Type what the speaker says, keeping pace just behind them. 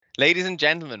Ladies and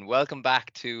gentlemen, welcome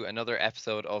back to another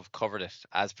episode of Covered It,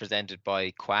 as presented by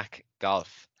Quack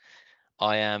Golf.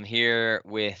 I am here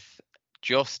with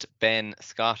just Ben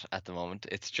Scott at the moment.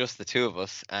 It's just the two of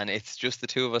us, and it's just the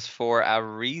two of us for a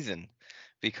reason,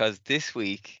 because this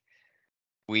week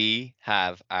we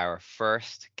have our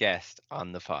first guest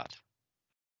on the pod.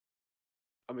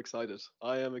 I'm excited.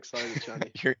 I am excited,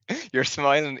 Johnny. You're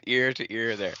smiling ear to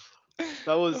ear there.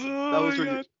 That was Oh my really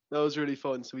God. that was really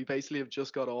fun. So we basically have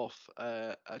just got off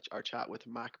our chat with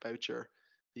Mac Boucher,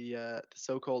 the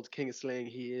so-called King of Sling.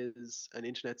 He is an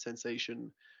internet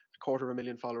sensation,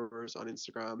 250,000 followers on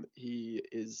Instagram. He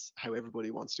is how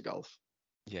everybody wants to golf.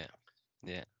 Yeah.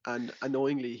 And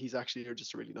annoyingly, he's actually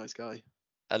just a really nice guy.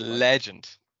 A legend.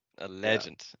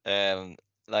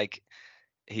 Like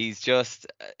he's just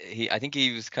I think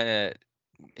he was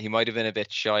he might have been a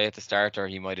bit shy at the start, or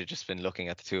he might have just been looking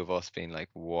at the two of us being like,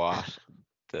 what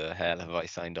the hell have I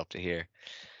signed up to here?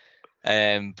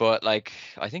 But like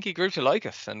I think he grew to like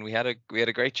us, and we had a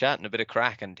great chat and a bit of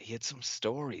crack, and he had some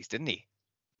stories, didn't he?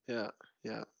 Yeah.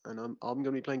 And I'm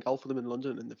gonna be playing golf with him in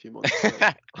London in a few months. So.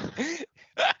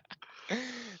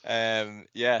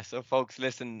 So folks,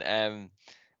 listen,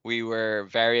 we were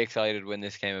very excited when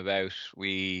this came about.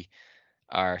 We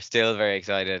are still very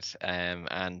excited,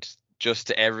 and just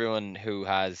to everyone who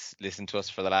has listened to us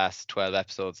for the last 12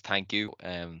 episodes, thank you.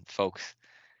 Folks,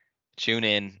 tune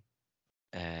in,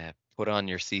 put on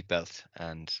your seatbelt,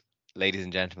 and ladies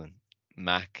and gentlemen,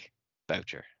 Mac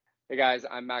Boucher. Hey guys,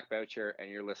 I'm Mac Boucher, and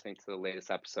you're listening to the latest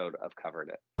episode of Covered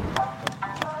It.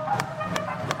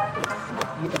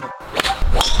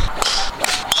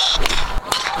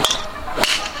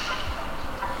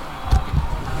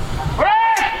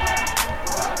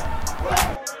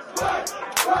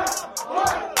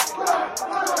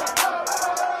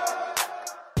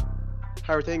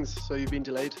 How are things? So you've been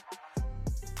delayed?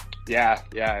 Yeah.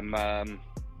 I'm. I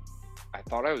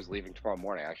thought I was leaving tomorrow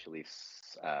morning. Actually,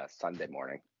 Sunday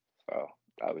morning. So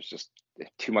that was just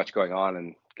too much going on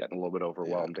and getting a little bit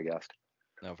overwhelmed, I guess.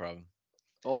 No problem.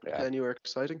 Oh, yeah. Anywhere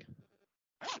exciting?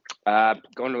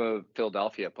 Going to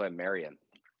Philadelphia, playing Marion.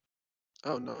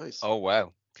 Oh, nice. Oh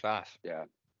wow, class. Yeah.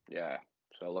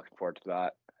 So looking forward to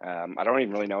that. I don't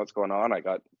even really know what's going on. I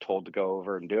got told to go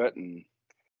over and do it, and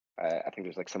I think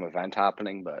there's like some event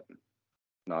happening, but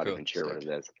not even sure what it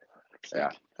is. Sick.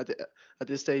 Yeah. At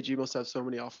this stage, you must have so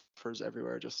many offers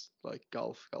everywhere, just like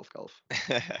golf.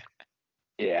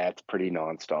 Yeah, it's pretty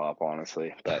nonstop,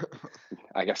 honestly. But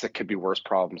I guess it could be worse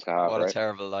problems to have. What right? a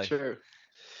terrible life. Sure.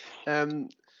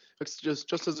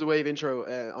 Just as a way of intro,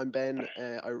 I'm Ben.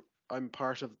 I'm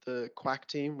part of the Quack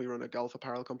team. We run a golf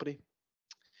apparel company.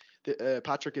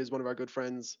 Patrick is one of our good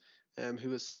friends,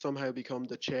 who has somehow become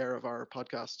the chair of our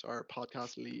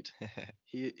podcast lead.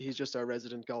 He's just our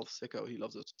resident golf sicko. He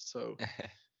loves it. So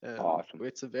awesome.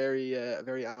 It's a very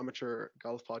amateur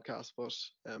golf podcast, but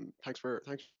thanks for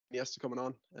yes to coming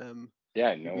on.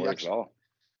 Yeah, no worries at all.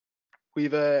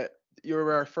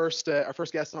 You're our first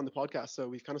guest on the podcast, so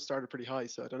we've kind of started pretty high.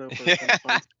 So I don't know if we're going to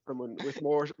find someone with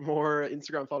more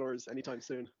Instagram followers anytime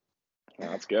soon. Yeah,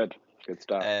 that's good. Good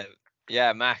stuff.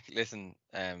 Yeah, Mac, listen,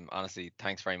 honestly,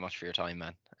 thanks very much for your time,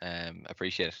 man.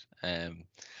 Appreciate it.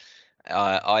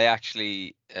 I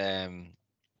actually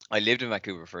I lived in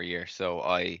Vancouver for a year, so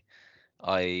I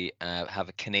have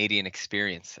a Canadian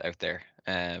experience out there.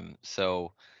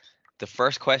 So the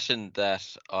first question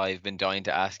that I've been dying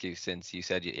to ask you since you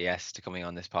said yes to coming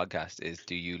on this podcast is,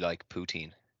 do you like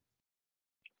poutine?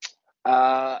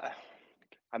 I'm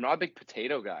not a big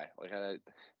potato guy. Like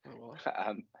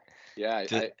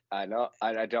I know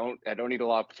I don't eat a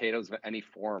lot of potatoes of any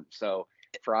form. So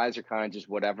fries are kind of just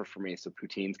whatever for me. So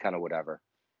poutine's kind of whatever.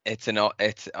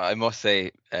 I must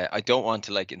say, I don't want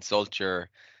to like insult your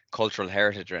cultural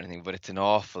heritage or anything, but it's an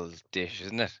awful dish,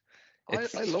 isn't it?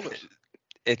 I love it.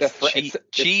 It's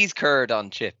cheese curd on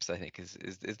chips, I think.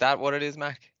 Is that what it is,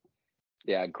 Mac?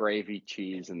 Yeah, gravy,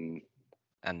 cheese, and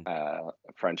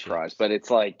French fries. But it's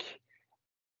like,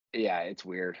 yeah, it's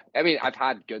weird. I mean, I've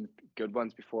had good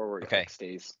ones before where it like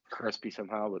stays crispy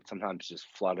somehow, but sometimes it's just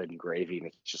flooded in gravy and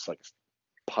it's just like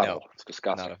a puddle. No, it's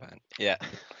disgusting. Not a fan. Yeah.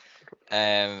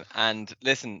 And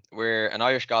listen, we're an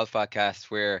Irish golf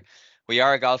podcast. We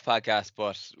are a golf podcast,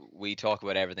 but we talk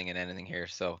about everything and anything here.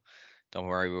 So don't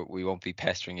worry, we won't be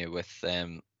pestering you with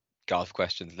golf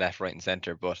questions left, right, and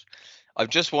centre. But I'm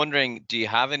just wondering, do you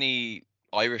have any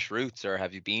Irish roots, or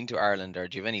have you been to Ireland, or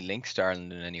do you have any links to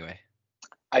Ireland in any way?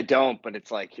 I don't, but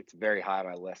it's very high on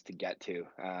my list to get to.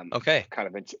 Okay. Kind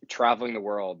of been traveling the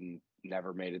world and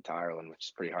never made it to Ireland, which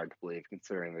is pretty hard to believe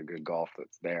considering the good golf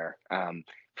that's there.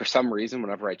 for some reason,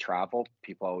 whenever I travel,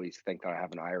 people always think that I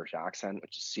have an Irish accent,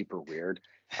 which is super weird.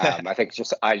 I think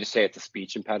I just say it's a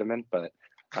speech impediment, but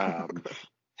I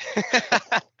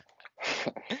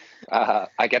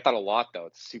get that a lot though.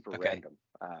 It's super random.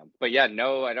 But yeah,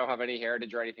 no, I don't have any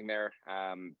heritage or anything there.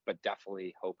 But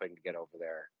definitely hoping to get over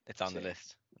there. It's on the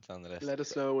list. It's on the list. Let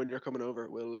us know when you're coming over.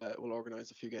 We'll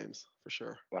organize a few games for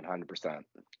sure. 100%.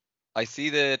 I see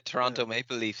the Toronto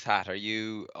Maple Leafs hat. I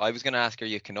was going to ask, are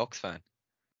you a Canucks fan?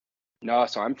 No,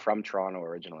 so I'm from Toronto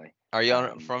originally. Are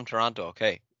you from Toronto?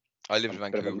 Okay. I live in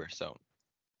Vancouver, so.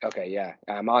 Okay, yeah.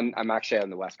 I'm actually on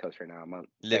the West Coast right now. I'm on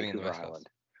living Vancouver in the West Island.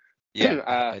 Coast.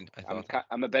 Yeah,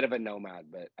 I'm a bit of a nomad,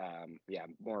 but yeah,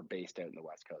 I'm more based out in the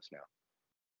West Coast now.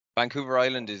 Vancouver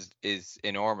Island is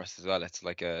enormous as well. It's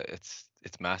like it's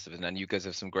massive, and you guys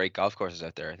have some great golf courses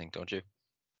out there, I think, don't you?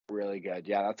 Really good.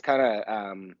 Yeah, that's kind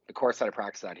of the course that I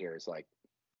practice at here is like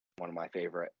one of my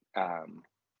favorite.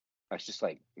 It's just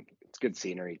like it's good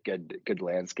scenery, good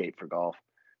landscape for golf.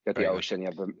 You got the ocean, you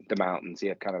have the mountains, you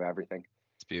have kind of everything.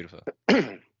 It's beautiful.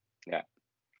 Yeah.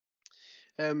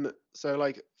 So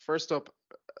like first up,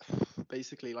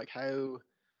 basically like how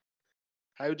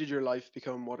did your life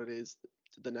become what it is,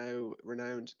 the now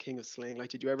renowned King of Sling? Like,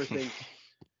 did you ever think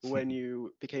when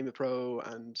you became a pro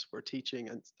and were teaching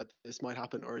and that this might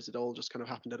happen, or is it all just kind of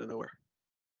happened out of nowhere?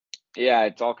 Yeah,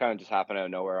 it's all kind of just happened out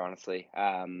of nowhere, honestly.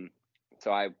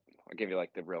 So I'll give you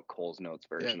like the real Coles Notes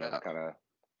version of kind of,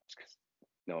 because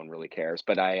no one really cares,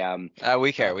 but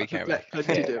we care. Yeah,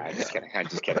 I'm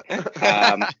just kidding.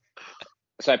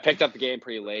 So I picked up the game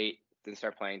pretty late, didn't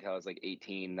start playing until I was like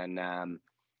 18, then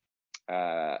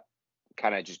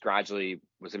kind of just gradually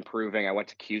was improving. I went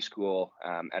to Q school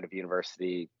out of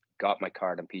university, got my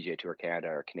card on PGA Tour Canada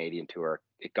or Canadian Tour.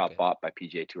 It got bought by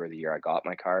PGA Tour the year I got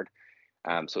my card.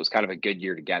 So it was kind of a good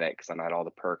year to get it because then I had all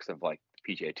the perks of like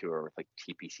the PGA Tour with like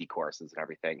TPC courses and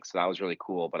everything. So that was really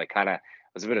cool. But I kind of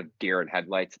was a bit of deer in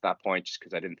headlights at that point just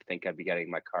because I didn't think I'd be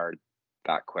getting my card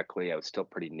that quickly. I was still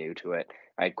pretty new to it.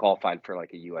 I had qualified for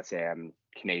like a USAM,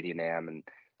 Canadian AM, and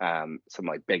some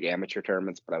like big amateur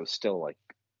tournaments, but I was still like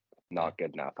not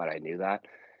good enough, and I knew that.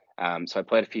 So I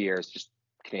played a few years, just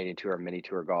Canadian Tour, mini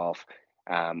tour golf,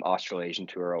 Australasian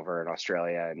Tour over in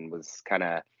Australia, and was kind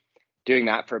of doing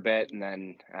that for a bit, and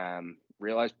then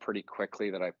realized pretty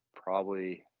quickly that I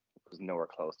probably was nowhere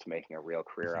close to making a real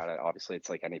career at it. Obviously, it's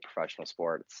like any professional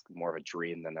sport; it's more of a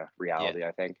dream than a reality,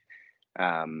 I think.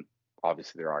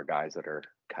 Obviously, there are guys that are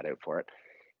cut out for it.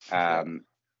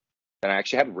 Then I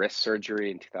actually had wrist surgery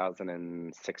in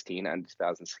 2016 and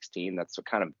 2016. That's what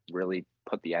kind of really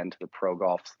put the end to the pro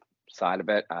golf side of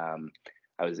it. I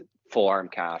was full arm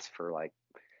cast for like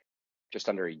just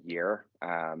under a year.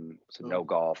 So no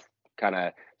golf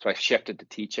so I shifted to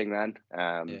teaching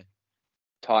then,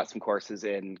 taught some courses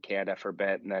in Canada for a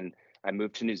bit. And then I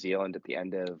moved to New Zealand at the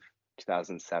end of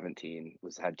 2017,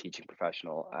 was head teaching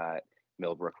professional at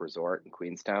Millbrook Resort in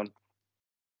Queenstown.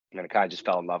 And I kind of just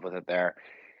fell in love with it there.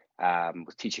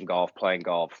 Was teaching golf, playing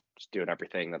golf, just doing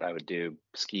everything that I would do,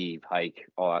 ski, hike,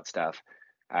 all that stuff.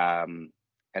 And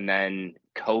then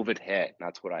COVID hit, and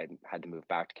that's what I had to move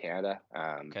back to Canada.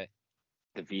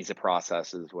 The visa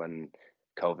process is when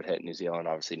COVID hit New Zealand.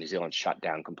 Obviously, New Zealand shut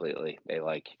down completely. They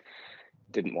like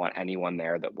didn't want anyone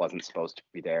there that wasn't supposed to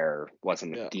be there, or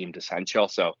wasn't deemed essential.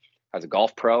 So as a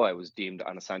golf pro, I was deemed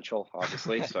unessential,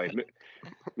 obviously. So I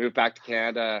moved back to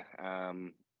Canada,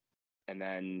 and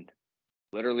then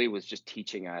literally was just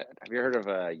teaching at, have you heard of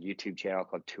a YouTube channel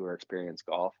called Tour Experience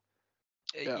Golf?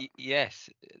 Yes,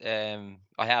 I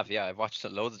have. Yeah, I've watched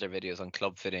loads of their videos on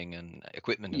club fitting and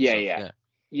equipment and stuff.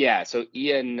 Yeah. So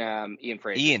Ian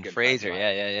Fraser. Ian Fraser.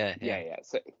 Yeah.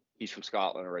 So he's from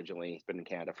Scotland originally. He's been in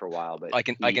Canada for a while, but I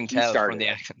can tell from the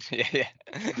accent.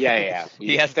 Yeah.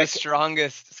 He has the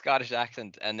strongest Scottish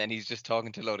accent, and then he's just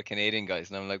talking to a load of Canadian guys,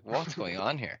 and I'm like, what's going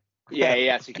on here?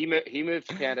 Yeah. So he moved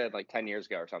to Canada like 10 years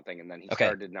ago or something, and then he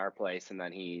started in our place, and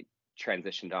then he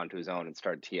transitioned onto his own and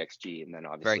started TXG, and then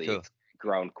obviously it's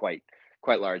grown quite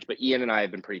large. But Ian and I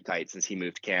have been pretty tight since he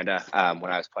moved to Canada.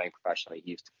 When I was playing professionally,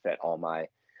 he used to fit all my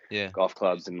golf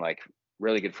clubs, and like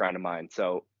really good friend of mine.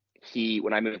 So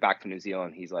when I moved back to New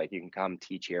Zealand, he's like, you can come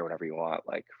teach here whenever you want.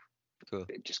 Like,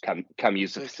 just come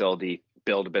use the facility,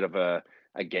 build a bit of a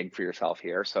gig for yourself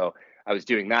here. So I was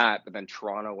doing that, but then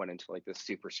Toronto went into like this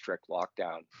super strict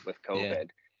lockdown with COVID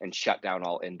and shut down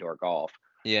all indoor golf.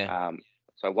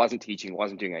 So I wasn't teaching,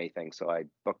 wasn't doing anything. So I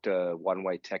booked a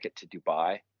one-way ticket to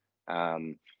Dubai.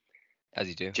 As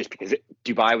you do. Just because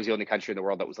Dubai was the only country in the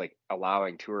world that was like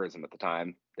allowing tourism at the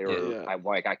time. They were,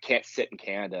 I can't sit in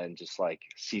Canada and just like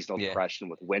seasonal depression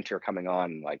with winter coming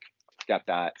on, like forget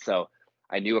that. So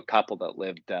I knew a couple that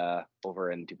lived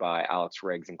over in Dubai, Alex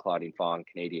Riggs and Claudine Fong,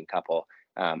 Canadian couple.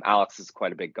 Alex is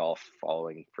quite a big golf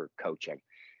following for coaching,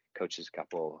 coaches a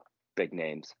couple big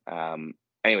names.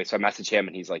 Anyway, so I messaged him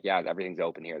and he's like, yeah, everything's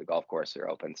open here. The golf courses are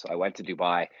open. So I went to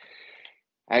Dubai.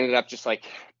 I ended up just like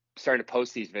starting to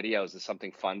post these videos as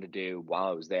something fun to do while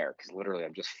I was there, because literally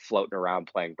I'm just floating around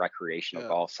playing recreational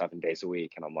golf 7 days a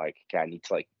week, and I'm like, okay, I need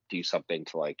to like do something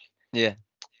to like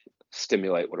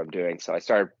stimulate what I'm doing. So I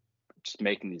started just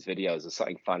making these videos as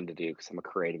something fun to do because I'm a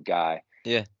creative guy.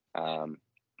 And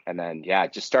then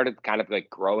just started kind of like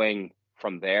growing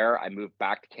from there. I moved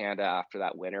back to Canada after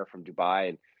that winter from Dubai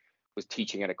and was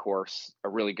teaching at a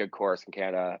really good course in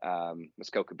Canada,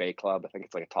 Muskoka Bay Club. I think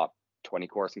it's like a top 20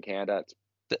 course in Canada. It's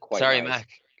Sorry, nice. Mac,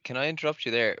 can I interrupt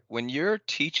you there? When you're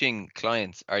teaching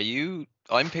clients, I'm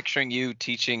picturing you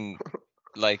teaching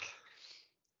like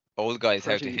old guys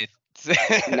how to hit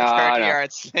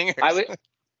 30-yard slingers.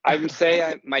 I would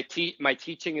say my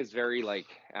teaching is very like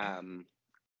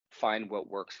find what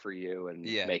works for you and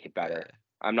make it better.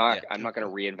 I'm not going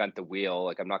to reinvent the wheel.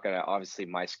 Like I'm not going to, obviously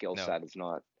my skill set is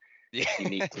not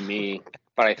unique to me,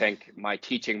 but I think my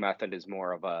teaching method is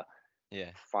more of a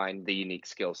find the unique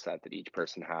skill set that each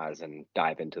person has and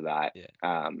dive into that.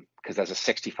 Because as a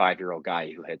 65-year-old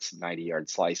guy who hits 90-yard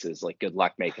slices, like good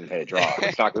luck making hit a draw.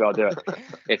 It's not going to be able to do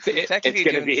it. It's technically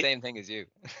going to be the same thing as you.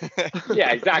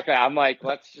 Yeah, exactly. I'm like,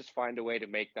 let's just find a way to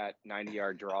make that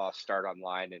 90-yard draw start on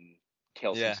line and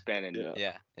kill some spin and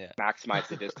maximize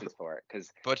the distance for it.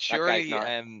 But surely,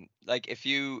 like if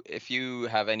you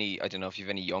have any, I don't know if you have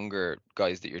any younger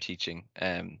guys that you're teaching,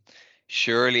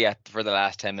 surely for the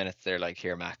last 10 minutes they're like,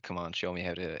 here, Mac, come on, show me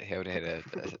how to hit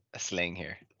a sling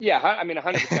here. Yeah, I mean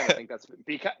 100%. I think that's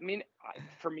because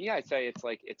for me, I say it's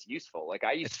like it's useful. Like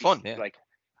it's fun. Like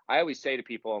I always say to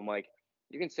people, I'm like,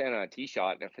 you can stand on a tee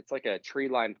shot, and if it's like a tree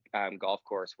line golf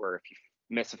course where if you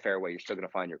miss a fairway, you're still going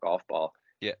to find your golf ball.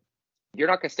 You're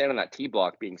not going to stand on that tee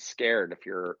block being scared if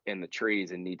you're in the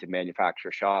trees and need to manufacture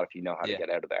a shot if you know how to get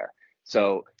out of there.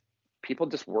 So people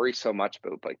just worry so much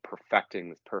about like perfecting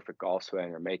this perfect golf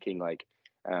swing or making like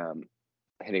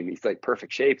hitting these like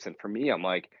perfect shapes. And for me, I'm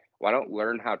like, why don't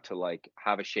learn how to like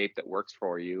have a shape that works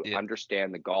for you,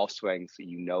 understand the golf swing so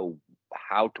you know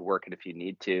how to work it if you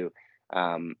need to.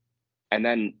 And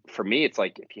then for me, it's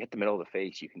like if you hit the middle of the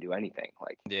face, you can do anything.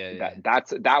 Like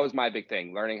that was my big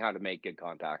thing, learning how to make good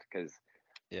contact, because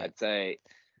I'd say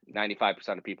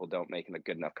 95% of people don't make a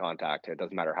good enough contact. It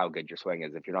doesn't matter how good your swing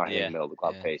is. If you're not hitting the middle of the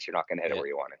club face, you're not going to hit it where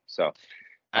you want it. So,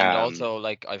 and also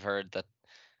like I've heard that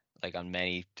like on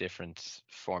many different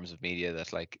forms of media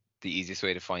that like the easiest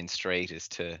way to find straight is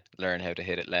to learn how to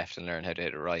hit it left and learn how to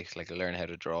hit it right. Like learn how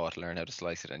to draw it, learn how to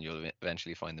slice it, and you'll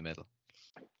eventually find the middle.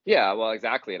 Yeah, well,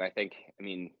 exactly. And I think, I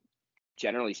mean,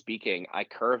 generally speaking, I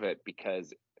curve it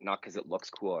not because it looks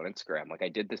cool on Instagram. Like I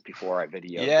did this before I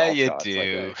videoed. Yeah, you shots.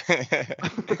 do.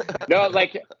 Like, no,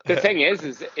 like the thing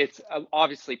is it's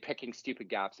obviously picking stupid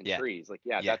gaps in trees. Like,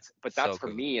 that's so for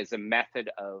me as a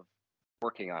method of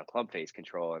working on club face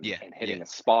control and hitting a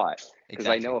spot. Because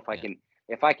I know if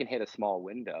I can hit a small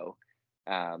window,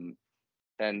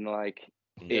 then like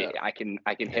I can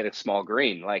hit a small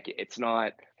green. Like it's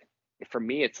not. For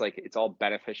me, it's like it's all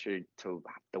beneficial to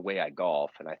the way I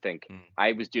golf. And I think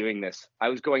I was doing this. I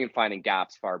was going and finding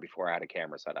gaps far before I had a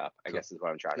camera set up, I guess is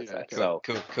what I'm trying to say. So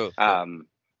cool.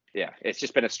 It's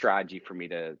just been a strategy for me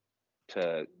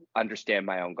to understand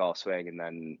my own golf swing and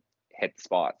then hit the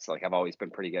spots. Like I've always been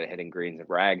pretty good at hitting greens and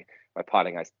brag. My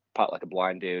putting, I putt like a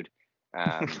blind dude.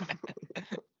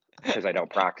 Because I don't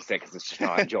practice it because it's just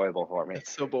not enjoyable for me.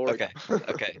 It's so boring. Okay.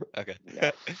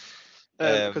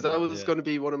 Because that was going to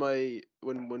be one of my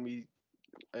when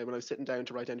I was sitting down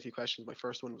to write down a few questions, my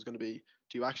first one was going to be,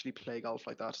 do you actually play golf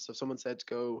like that? So if someone said to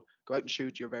go out and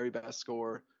shoot your very best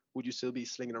score, would you still be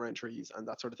slinging around trees and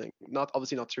that sort of thing?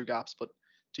 Obviously not through gaps, but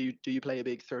do you play a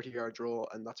big 30-yard draw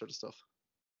and that sort of stuff?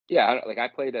 Yeah, like I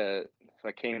played I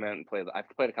came out and I've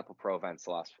played a couple pro events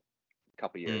the last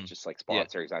couple of years, just like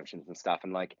sponsor exemptions and stuff.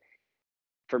 And like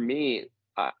for me,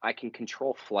 I can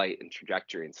control flight and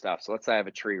trajectory and stuff. So let's say I have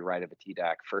a tree right of a tee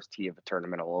deck, first tee of a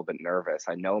tournament, a little bit nervous.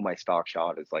 I know my stock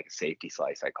shot is like a safety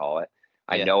slice, I call it.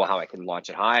 I know how I can launch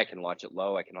it high, I can launch it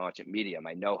low, I can launch it medium.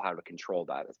 I know how to control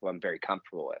that. That's what I'm very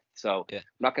comfortable with. So I'm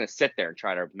not going to sit there and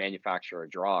try to manufacture a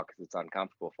draw because it's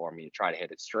uncomfortable for me to try to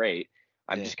hit it straight.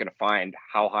 I'm just going to find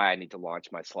how high I need to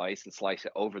launch my slice and slice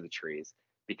it over the trees.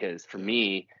 Because for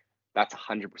me, that's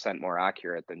 100% more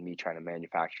accurate than me trying to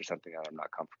manufacture something that I'm not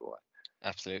comfortable with.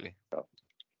 Absolutely. So,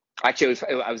 actually,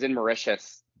 I was in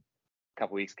Mauritius a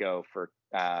couple weeks ago for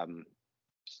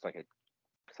just like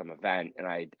some event, and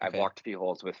I walked a few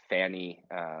holes with Fanny.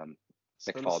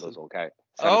 Nick followed those old guy.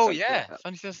 Oh yeah,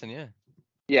 Fanny Sisson, yeah.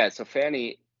 Yeah, so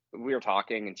Fanny, we were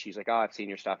talking, and she's like, "Oh, I've seen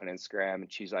your stuff on Instagram,"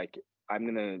 and she's like, "I'm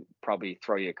gonna probably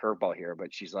throw you a curveball here,"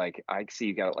 but she's like, "I see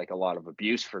you got like a lot of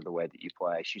abuse for the way that you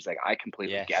play." She's like, "I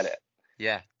completely get it."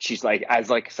 Yeah. She's like, as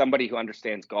like somebody who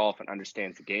understands golf and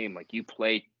understands the game, like you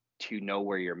play to know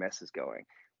where your miss is going.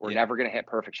 We're never gonna hit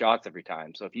perfect shots every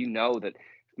time. So if you know that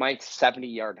my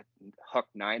 70-yard hook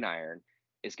 9-iron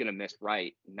is gonna miss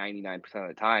right 99% of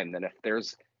the time, then if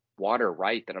there's water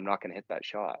right, then I'm not gonna hit that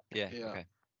shot. Yeah. Okay.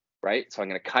 Right? So I'm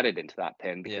going to cut it into that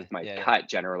pin because my cut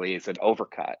generally is an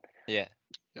overcut. Yeah.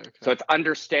 Okay. So it's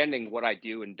understanding what I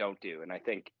do and don't do. And I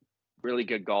think really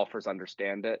good golfers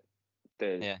understand it.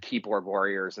 The keyboard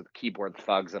warriors or the keyboard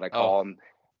thugs that I call them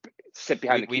sit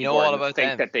behind the keyboard know all and about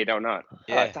think them. that they don't know.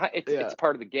 Yeah. It's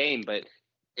part of the game, but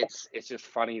it's just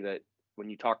funny that when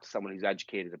you talk to someone who's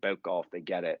educated about golf, they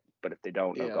get it. But if they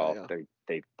don't know golf,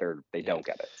 they don't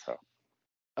get it. So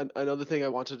another thing I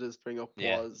wanted to bring up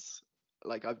was,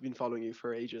 like, I've been following you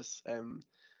for ages,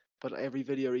 but every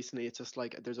video recently, it's just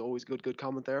like there's always good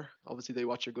comment there. Obviously, they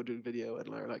watch your good video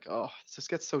and they're like, oh, it just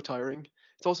gets so tiring.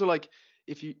 It's also like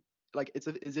if you like, it's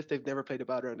as if they've never played a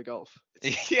bad round of golf.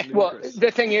 It's Well, the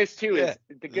thing is too is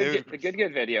the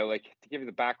good video. Like, to give you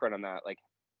the background on that, like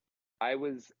I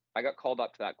got called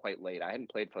up to that quite late. I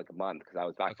hadn't played for like a month because I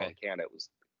was back in Canada.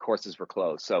 Courses were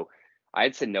closed, so I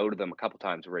had said no to them a couple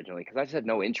times originally because I just had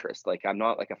no interest. Like, I'm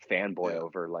not like a fanboy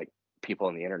over like people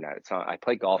on the internet. It's not. I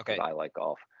play golf because I like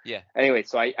golf. Yeah. Anyway,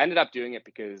 so I ended up doing it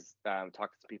because talking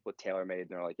to people at TaylorMade, and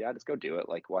they're like, "Yeah, just go do it.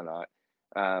 Like, why not?"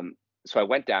 So I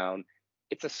went down.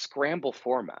 It's a scramble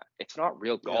format. It's not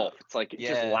real golf. It's like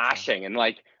just lashing, and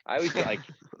like I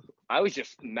was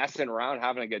just messing around,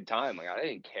 having a good time. Like, I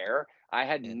didn't care. I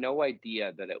had no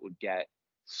idea that it would get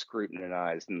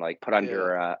scrutinized and like put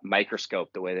under a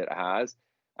microscope the way that it has.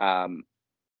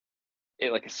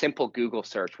 Like a simple Google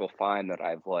search will find that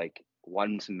I've like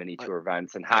won some mini tour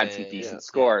events and had some decent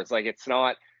scores. Like, it's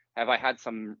not, have I had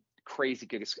some crazy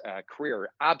good career?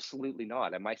 Absolutely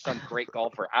not. Am I some great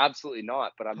golfer? Absolutely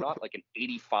not. But I'm not like an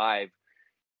 85.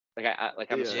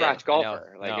 Like I'm a scratch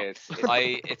golfer. Like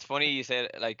it's funny you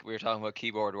said, like, we were talking about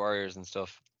keyboard warriors and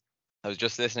stuff. I was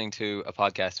just listening to a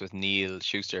podcast with Neil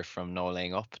Schuster from No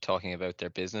Laying Up talking about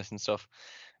their business and stuff,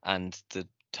 and the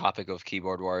topic of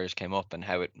keyboard warriors came up and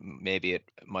how it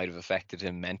might have affected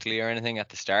him mentally or anything at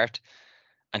the start.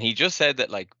 And he just said that,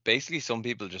 like, basically some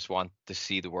people just want to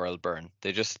see the world burn.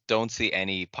 They just don't see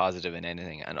any positive in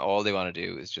anything, and all they want to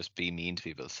do is just be mean to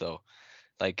people. So,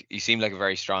 like, you seem like a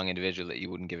very strong individual that you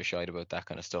wouldn't give a shit about that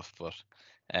kind of stuff. But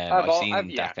I've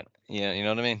seen that kind of, you know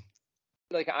what I mean?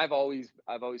 Like, I've always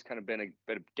kind of been a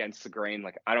bit against the grain.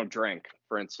 Like, I don't drink,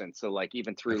 for instance. So like,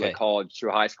 even through like college,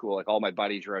 through high school, like all my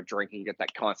buddies are out drinking. You get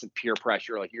that constant peer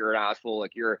pressure. Like, you're an asshole.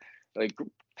 Like, you're like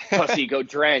pussy, go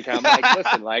drink. And I'm like,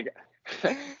 listen, like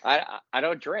I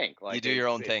don't drink. Like, you do your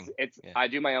own thing. I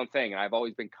do my own thing, and I've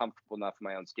always been comfortable enough in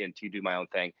my own skin to do my own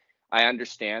thing. I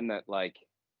understand that, like,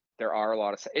 there are a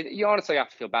lot of, you honestly have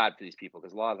to feel bad for these people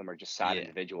because a lot of them are just sad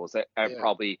individuals that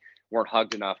probably weren't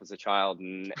hugged enough as a child,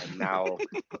 and now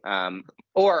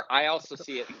or I also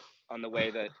see it on the way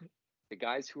that the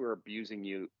guys who are abusing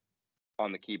you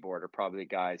on the keyboard are probably the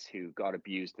guys who got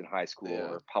abused in high school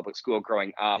or public school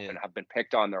growing up and have been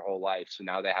picked on their whole life, so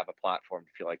now they have a platform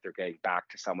to feel like they're getting back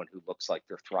to someone who looks like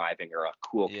they're thriving or a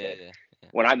cool kid.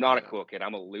 When I'm not a cool kid,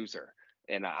 I'm a loser.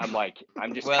 And I'm like,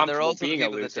 I'm just well, there are also being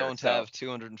people a loser, that don't have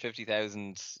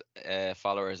 250,000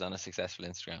 followers on a successful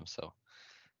Instagram. So,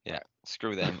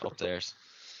 screw them up theirs.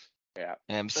 Yeah.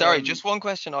 Sorry, just one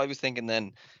question I was thinking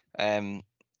then.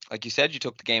 Like you said, you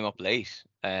took the game up late,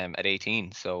 at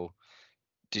 18. So,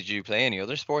 did you play any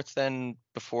other sports then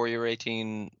before you were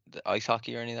 18? Ice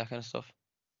hockey or any of that kind of stuff?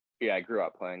 Yeah, I grew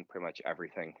up playing pretty much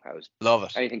everything. I was love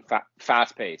it. Anything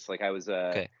fast paced. Like, I was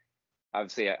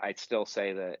obviously I'd still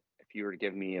say that if you were to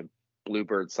give me a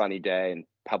bluebird sunny day in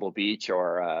Pebble Beach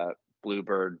or a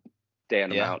bluebird day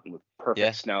on a mountain with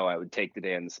perfect snow, I would take the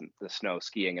day in the snow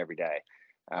skiing every day.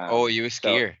 You a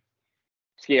skier?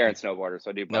 Skier and snowboarder, so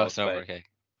I do both. No, snowboard, okay.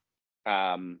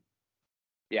 I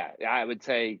would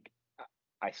say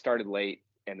I started late,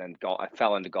 and then I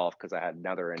fell into golf because I had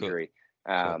another injury,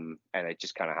 and it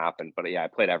just kind of happened. But I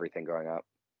played everything growing up.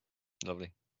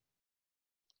 Lovely.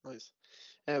 Nice.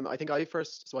 I think I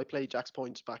played Jack's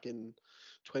Point back in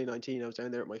 2019. I was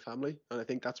down there with my family, and I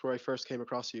think that's where I first came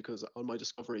across you because on my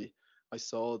Discovery, I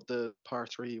saw the par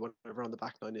 3, whatever on the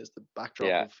back nine is, the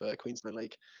backdrop of Queensland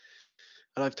Lake.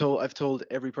 And I've told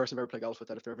every person I've ever played golf with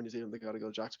that if they're ever in New Zealand, they got to go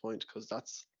to Jack's Point because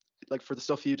that's, like, for the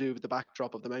stuff you do with the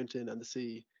backdrop of the mountain and the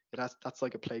sea, that's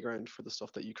like a playground for the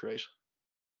stuff that you create.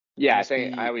 Yeah, I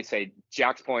think I always say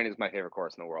Jack's Point is my favorite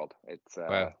course in the world. It's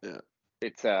Wow.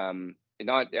 it's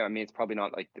not, I mean, it's probably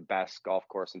not like the best golf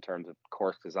course in terms of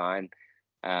course design,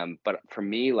 but for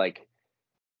me, like,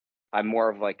 I'm more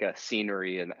of like a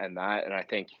scenery and that, and I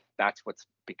think that's what's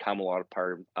become a lot of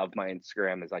part of my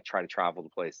Instagram is I try to travel to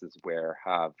places where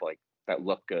have like that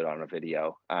look good on a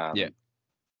video. Yeah.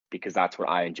 Because that's what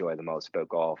I enjoy the most about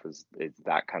golf is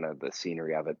that kind of the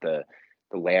scenery of it, the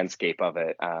landscape of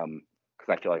it. Because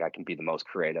I feel like I can be the most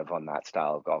creative on that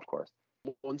style of golf course.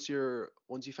 Once you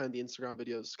found the Instagram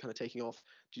videos kind of taking off,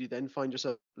 did you then find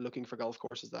yourself looking for golf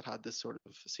courses that had this sort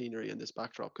of scenery and this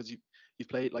backdrop? Because you've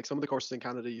played like some of the courses in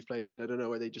Canada you've played, I don't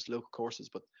know, are they just local courses,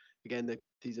 but again,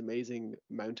 these amazing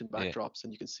mountain backdrops,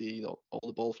 and you can see all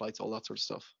the ball flights, all that sort of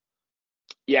stuff.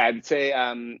 Yeah, I'd say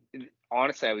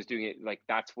honestly, I was doing it like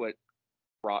that's what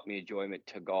brought me enjoyment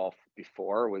to golf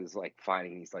before was like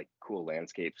finding these like cool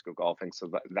landscapes, go golfing. So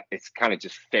that it's kind of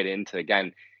just fit into,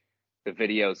 again, the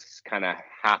videos kind of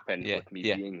happened with me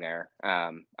being there.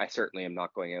 I certainly am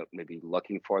not going out maybe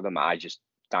looking for them.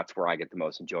 That's where I get the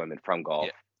most enjoyment from golf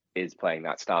is playing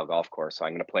that style golf course. So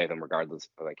I'm going to play them regardless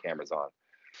of the camera's on.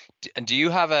 And would you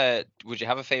have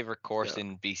a favorite course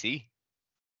in BC?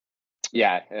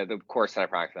 Yeah, the course that I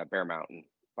practice at Bear Mountain.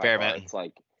 Bear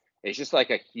Mountain. It's just like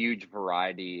a huge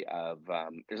variety of.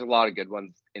 There's a lot of good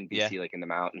ones in BC, like in the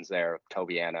mountains there,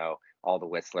 Tobiano, all the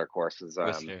Whistler courses.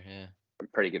 Whistler, yeah. I'm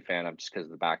a pretty good fan of just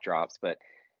because of the backdrops, but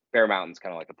Bear Mountain's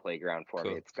kind of like a playground for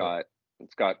me. It's got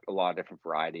a lot of different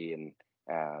variety, and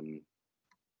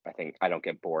I think I don't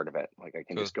get bored of it. Like I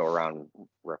can just go around,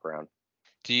 rip around.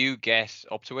 Do you get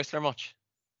up to Whistler much?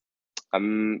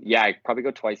 Yeah, I probably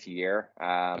go twice a year.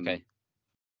 Okay.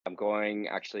 I'm going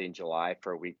actually in July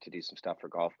for a week to do some stuff for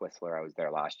Golf Whistler. I was there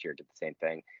last year, did the same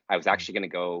thing. I was actually going to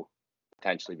go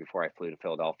potentially before I flew to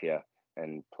Philadelphia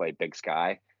and play Big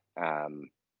Sky. So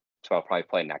I'll probably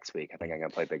play next week. I think I'm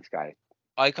going to play Big Sky.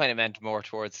 I kind of meant more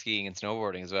towards skiing and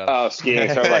snowboarding as well. Oh,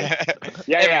 skiing. So like,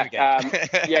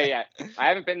 yeah.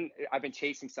 I've been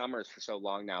chasing summers for so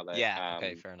long now that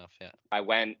okay, fair enough. Yeah. I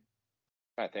went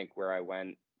to Big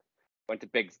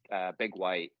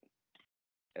White.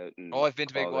 I've been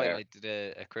to Big White. I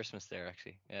did a Christmas there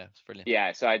actually. Yeah, it's brilliant.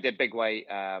 Yeah, so I did Big White.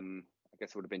 I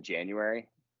guess it would have been January,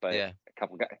 but a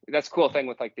couple guys. That's the cool thing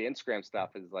with like the Instagram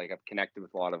stuff is like I've connected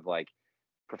with a lot of like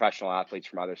professional athletes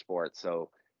from other sports. So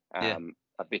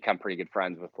I've become pretty good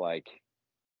friends with like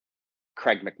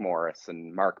Craig McMorris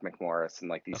and Mark McMorris and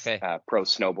like these pro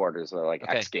snowboarders or like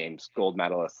X Games gold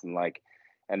medalists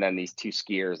and then these two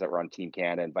skiers that were on Team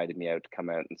Canada invited me out to come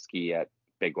out and ski at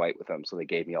Big White with them, so they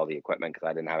gave me all the equipment because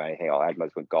I didn't have anything. All I had was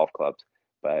with golf clubs,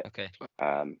 but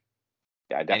I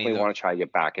definitely want to try to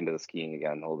get back into the skiing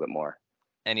again a little bit more.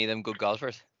 Any of them good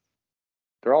golfers?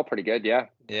 They're all pretty good, yeah.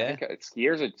 Yeah. I think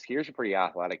skiers are pretty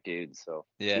athletic dudes, so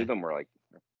two of them were like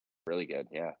really good,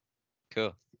 yeah.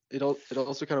 Cool. It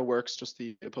also kind of works just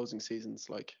the opposing seasons.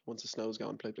 Like once the snow's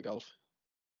gone, play the golf.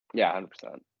 Yeah,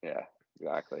 100%. Yeah,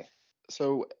 exactly.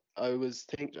 So I was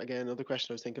thinking, again, another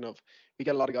question I was thinking of, we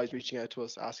get a lot of guys reaching out to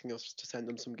us asking us to send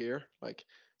them some gear, like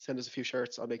send us a few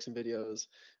shirts, I'll make some videos.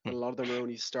 And a lot of them are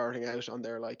only starting out on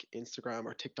their like Instagram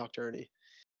or TikTok journey.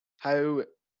 And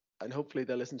hopefully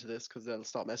they'll listen to this because they'll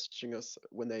stop messaging us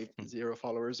when they have 0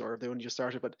 followers or if they only just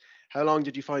started. But how long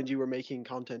did you find you were making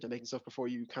content and making stuff before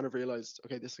you kind of realized,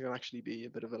 okay, this can actually be a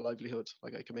bit of a livelihood,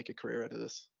 like I can make a career out of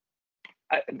this?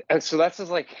 So that's just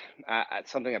like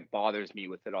something that bothers me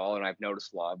with it all, and I've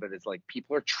noticed a lot of it is like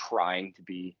people are trying to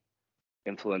be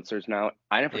influencers now.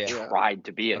 I never tried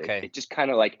to be it. It just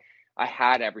kind of like I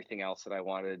had everything else that I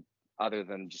wanted other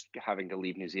than just having to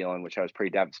leave New Zealand, which I was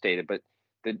pretty devastated. But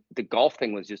the golf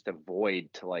thing was just a void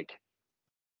to like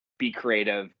be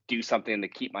creative, do something to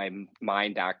keep my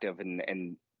mind active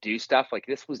and do stuff. Like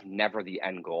this was never the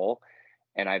end goal.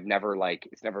 And I've never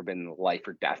it's never been life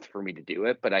or death for me to do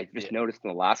it. But I just noticed in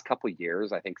the last couple of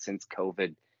years, I think since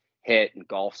COVID hit and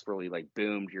golf's really like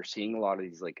boomed, you're seeing a lot of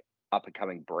these like up and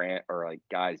coming brand or like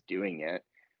guys doing it,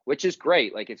 which is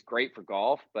great. Like it's great for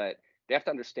golf, but they have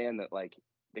to understand that like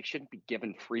they shouldn't be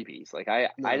given freebies. Like I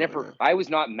was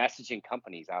not messaging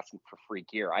companies asking for free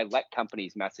gear. I let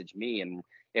companies message me, and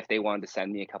if they wanted to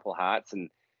send me a couple hats and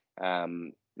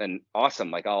then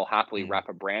awesome. Like I'll happily rep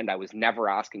a brand. I was never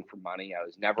asking for money. I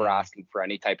was never asking for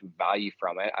any type of value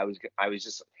from it. I was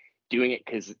just doing it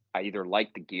because I either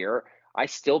like the gear. I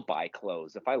still buy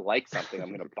clothes. If I like something, I'm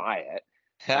going to buy it.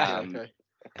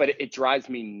 But it drives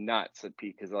me nuts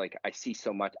because like I see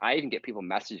so much. I even get people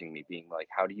messaging me being like,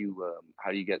 how do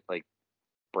you get like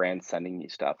brands sending you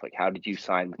stuff? Like, how did you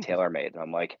sign with TaylorMade? And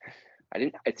I'm like,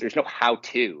 there's no how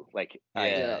to, like,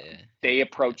 they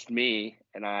approached me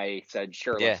and I said,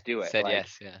 sure, let's do it. Said like,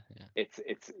 yes. Yeah.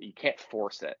 It's you can't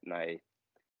force it. And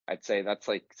I'd say that's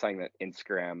like something that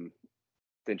Instagram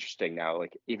is interesting now.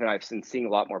 Like, even I've been seeing a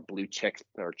lot more blue checks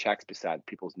beside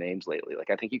people's names lately. Like,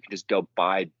 I think you can just go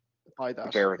buy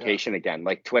that verification again,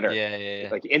 like Twitter. Yeah.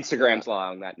 Like Instagram's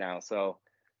allowing that now. So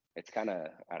it's kind of,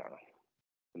 I don't know,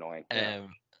 annoying.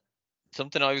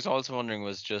 Something I was also wondering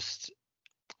was just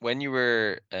when you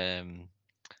were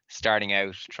starting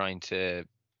out trying to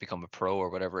become a pro or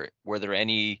whatever, were there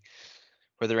any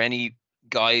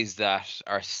guys that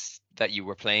you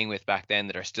were playing with back then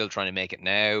that are still trying to make it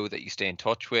now that you stay in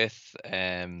touch with?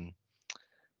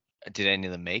 Did any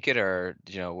of them make it, or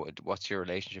what's your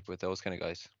relationship with those kind of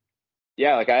guys?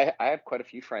 Yeah, like I have quite a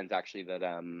few friends actually that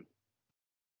are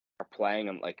playing.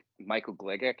 I'm like Michael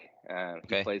Gligic.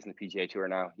 He plays in the PGA Tour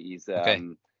now. He's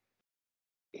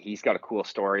got a cool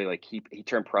story. Like he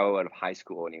turned pro out of high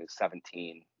school when he was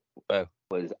 17. Wow.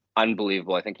 Was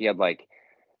unbelievable. I think he had like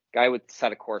guy would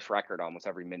set a course record almost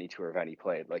every mini tour event he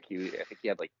played. Like I think he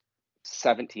had like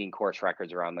 17 course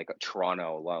records around like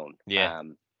Toronto alone. Yeah.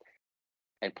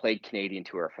 And played Canadian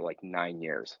Tour for like 9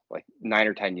 years, like 9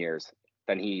 or 10 years.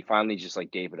 Then he finally just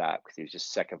like gave it up because he was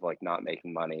just sick of like not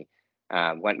making money.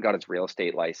 Went and got his real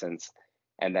estate license,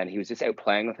 and then he was just out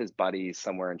playing with his buddies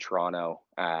somewhere in Toronto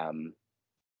a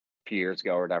few years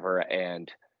ago or whatever.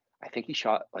 And I think he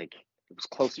shot like, it was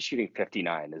close to shooting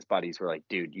 59. His buddies were like,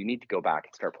 dude, you need to go back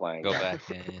and start playing. Go back.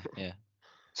 Yeah.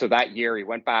 So that year he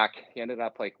went back. He ended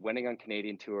up like winning on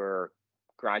Canadian Tour,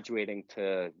 graduating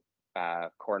to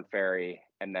Corn Ferry,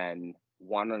 and then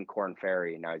won on Corn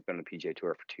Ferry. Now he's been on the PGA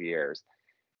Tour for 2 years.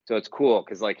 So it's cool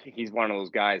because like he's one of those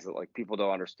guys that like people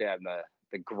don't understand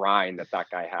the grind that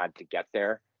guy had to get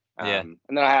there. And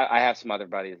then I have some other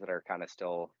buddies that are kind of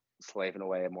still slaving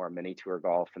away at more mini tour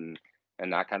golf and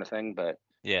that kind of thing. But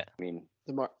yeah, I mean,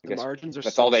 the margins are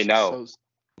that's all they know.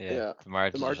 The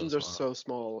margins are so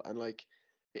small, and like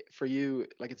for you,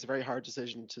 like it's a very hard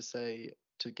decision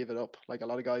to give it up. Like a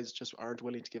lot of guys just aren't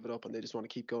willing to give it up, and they just want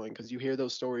to keep going because you hear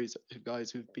those stories of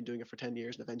guys who've been doing it for 10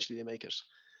 years and eventually they make it.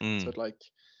 So it like,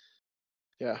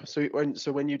 yeah. So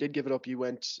when you did give it up, you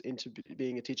went into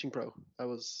being a teaching pro. That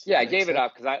was I gave it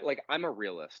up because I'm a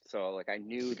realist. So like I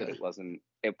knew that I wasn't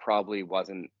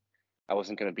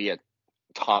going to be a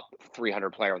top 300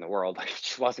 player in the world. Like it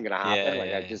just wasn't going to happen.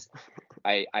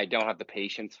 I don't have the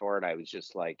patience for it. I was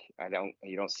just like,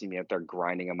 you don't see me out there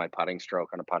grinding on my putting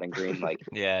stroke on a putting green. Like,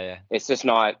 it's just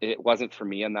it wasn't for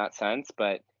me in that sense.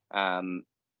 But I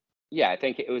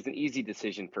think it was an easy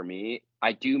decision for me.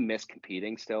 I do miss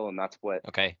competing still. And that's what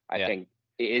I think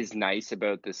is nice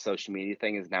about this social media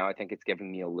thing is now I think it's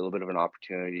giving me a little bit of an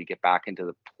opportunity to get back into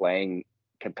the playing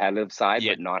competitive side,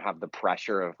 but not have the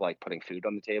pressure of like putting food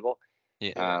on the table.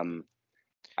 I'm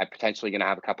potentially going to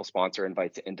have a couple sponsor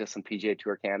invites into some PGA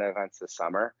Tour Canada events this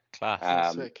summer.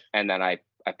 And then I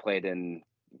played in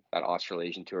that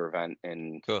Australasian Tour event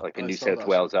in like the New South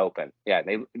Wales Open. Yeah,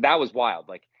 that was wild.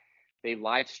 Like they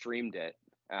live streamed it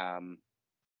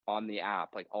on the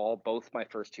app, like both my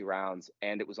first 2 rounds,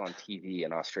 and it was on TV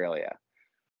in Australia.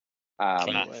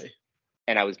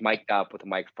 And I was mic'd up with a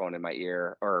microphone in my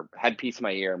ear, or headpiece in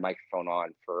my ear, and microphone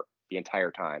on for the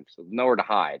entire time, so nowhere to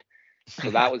hide.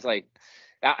 So that was like,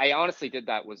 I honestly did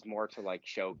that was more to like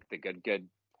show the good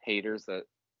haters that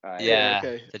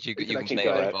that you can play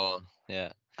volleyball.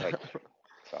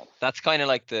 So that's kind of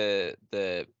like the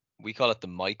we call it the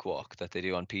mic walk that they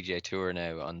do on PGA Tour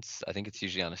now. I think it's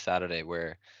usually on a Saturday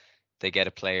where they get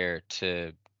a player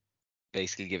to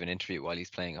basically give an interview while he's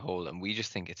playing a hole, and we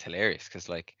just think it's hilarious because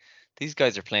like these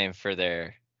guys are playing for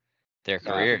their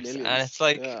careers, and it's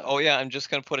like, I'm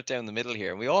just gonna put it down the middle here,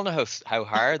 and we all know how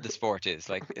hard the sport is.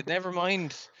 Like, never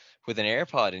mind with an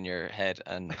AirPod in your head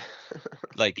and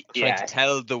like trying to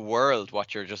tell the world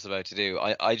what you're just about to do.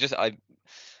 I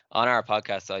on our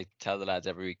podcast I tell the lads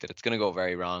every week that it's gonna go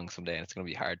very wrong someday, and it's gonna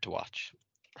be hard to watch.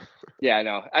 Yeah, I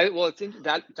know. It's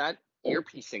that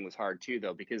earpiece thing was hard too,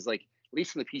 though, because like at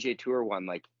least in the PGA Tour one,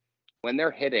 like when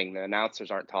they're hitting, the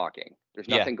announcers aren't talking. There's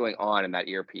nothing going on in that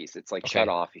earpiece. It's like shut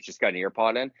off. He's just got an ear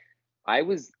pod in. I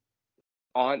was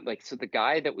on like, so the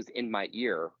guy that was in my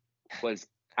ear was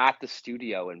at the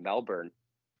studio in Melbourne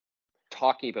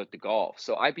talking about the golf.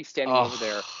 So I'd be standing over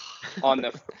there on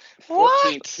the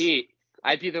 14th tee.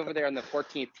 I'd be over there on the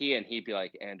 14th tee, and he'd be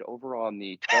like, and over on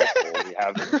the 12th hole we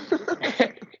have,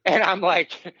 and I'm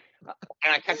like, and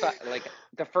I kept like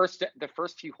the first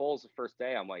few holes the first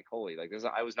day, I'm like, holy, like this,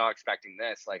 I was not expecting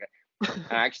this. Like, and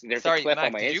actually, there's a clip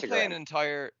on my Instagram. Did you play an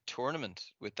entire tournament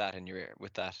with that in your ear?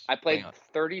 With that, I played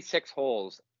 36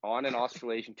 holes on an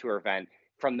Australasian Tour event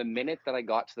from the minute that I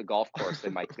got to the golf course, they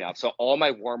mic'd me up. So all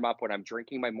my warm up when I'm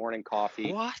drinking my morning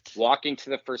coffee, walking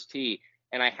to the first tee,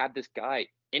 and I had this guy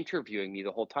interviewing me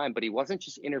the whole time, but he wasn't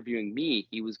just interviewing me,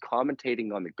 he was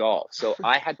commentating on the golf. So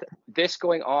I had this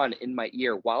going on in my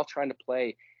ear while trying to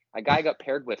play. A guy I got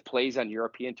paired with plays on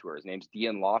European tours. His name's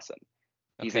Dean Lawson.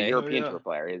 He's a European tour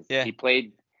player. He's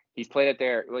played it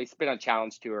there. Well, he's been on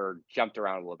Challenge Tour, jumped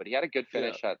around a little bit. He had a good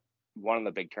finish at one of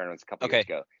the big tournaments a couple years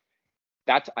ago.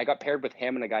 I got paired with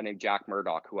him and a guy named Jack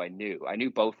Murdoch, who I knew. I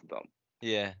knew both of them.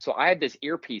 Yeah. So I had this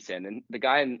earpiece in, and the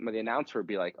guy and the announcer would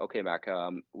be like, "Okay, Mac,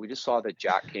 we just saw that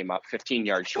Jack came up 15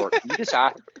 yards short.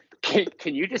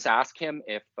 Can you just ask him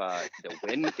if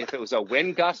if it was a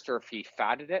wind gust or if he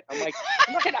fatted it?" I'm like,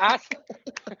 I'm not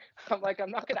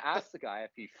gonna ask the guy if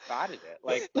he fatted it.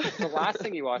 Like, it's the last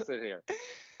thing he wants to hear.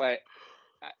 But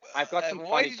I've got some funny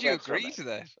why did you agree to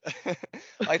that?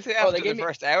 I'd say after the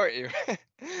first hour.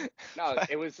 No,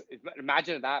 it was.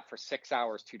 Imagine that for 6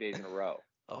 hours, 2 days in a row.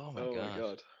 Oh my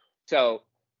god. So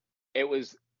it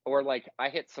was, or like I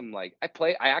hit some I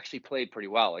actually played pretty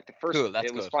well. Like the first,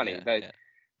 it was funny.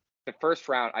 The first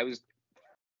round,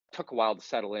 took a while to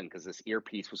settle in because this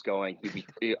earpiece was going. He'd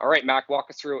be, "All right, Mac, walk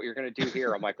us through what you're gonna do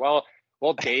here." I'm like, well,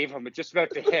 Dave, I'm just about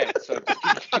to hit, so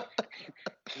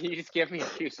can you just give me a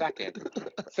few seconds?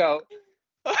 So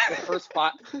the first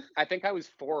 5, I think I was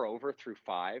 4 over through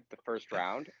 5 the first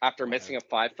round after missing a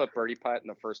 5-foot birdie putt in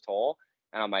the first hole.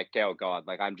 And I'm like, oh God,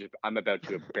 like I'm about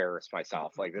to embarrass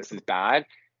myself. Like, this is bad.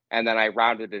 And then I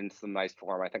rounded into some nice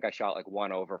form. I think I shot like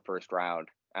 1 over first round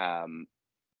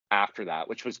after that,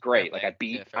 which was great. Like I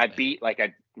beat like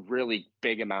a really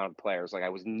big amount of players. Like I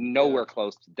was nowhere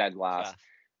close to dead last.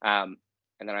 And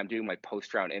then I'm doing my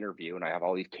post round interview and I have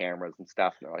all these cameras and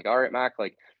stuff. And they're like, "All right, Mac,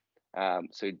 like,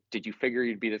 so did you figure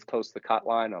you'd be this close to the cut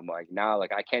line?" I'm like, "No,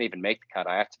 like I can't even make the cut.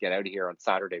 I have to get out of here on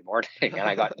Saturday morning." And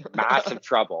I got massive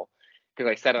trouble. Because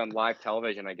I said it on live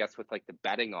television, I guess with like the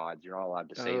betting odds, you're not allowed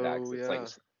to say that. It's like,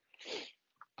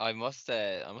 I must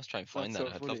try and find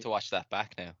that. I'd love to watch that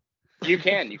back now. You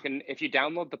can if you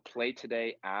download the Play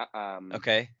Today app.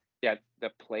 Yeah,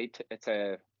 the it's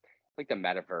like the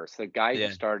metaverse. The guy who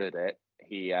started it,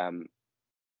 I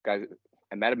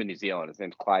met him in New Zealand. His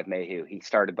name's Clive Mayhew. He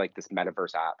started like this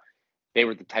metaverse app. They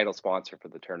were the title sponsor for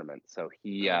the tournament, so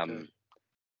he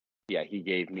he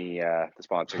gave me the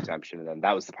sponsor exemption, and then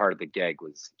that was the part of the gig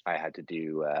was I had to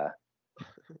do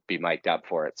be mic'd up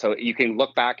for it. So you can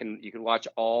look back and you can watch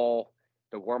all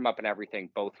the warm up and everything,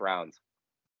 both rounds.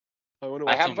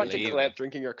 I have a bunch of clips.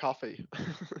 Drinking your coffee.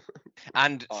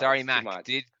 And sorry, Mac,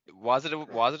 was it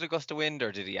a gust of wind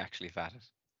or did he actually fat it?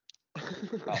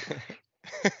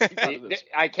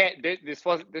 I can't. This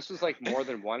was like more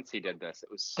than once he did this. It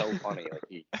was so funny.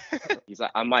 Like he's like,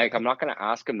 I'm not gonna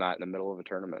ask him that in the middle of a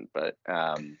tournament, but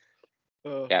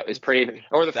it was pretty.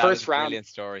 Or the first round. Brilliant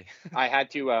story. I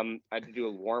had to do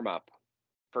a warm up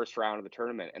first round of the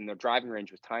tournament, and the driving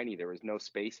range was tiny. There was no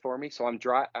space for me, so I'm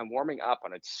warming up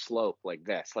on a slope like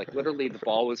this. Like literally, the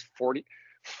ball was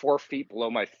 44 feet below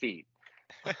my feet.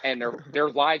 And they're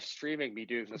live streaming me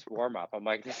doing this warm up. I'm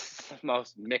like, this is the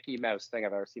most Mickey Mouse thing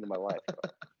I've ever seen in my life.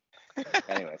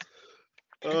 Anyways.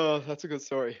 Oh, that's a good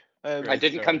story. I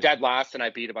didn't come dead last, and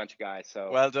I beat a bunch of guys. So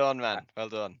well done, man. Well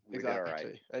done. Exactly.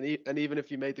 All right. And even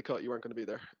if you made the cut, you weren't going to be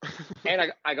there.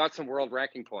 And I got some world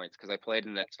ranking points because I played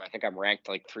in it. So I think I'm ranked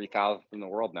like 3,000 in the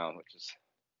world now, which is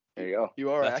there you go.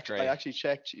 You are actually. I actually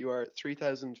checked. You are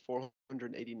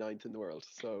 3,489th in the world.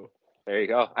 So. There you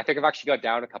go. I think I've actually got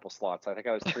down a couple slots. I think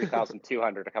I was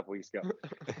 3,200 a couple weeks ago.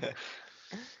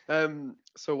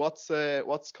 So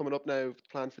what's coming up now?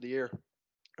 Planned for the year?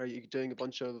 Are you doing a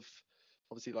bunch of,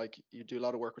 obviously, like you do a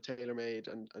lot of work with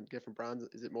TaylorMade and different brands?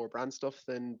 Is it more brand stuff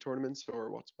than tournaments,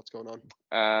 or what's going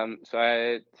on? So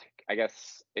I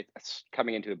guess it's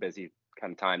coming into a busy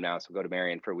kind of time now. So we'll go to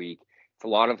Marion for a week. It's a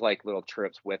lot of like little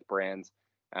trips with brands.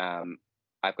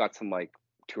 I've got some like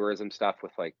tourism stuff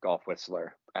with like Golf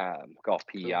Whistler, Golf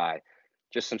PEI,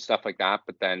 just some stuff like that.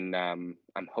 But then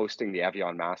I'm hosting the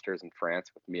Evian Masters in France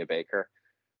with Mia Baker.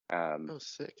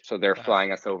 Sick. So they're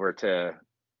flying us over to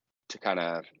kind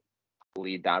of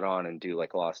lead that on and do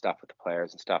like a lot of stuff with the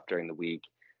players and stuff during the week.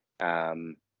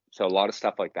 So a lot of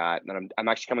stuff like that. And then I'm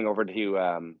actually coming over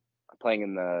to playing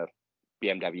in the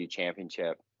BMW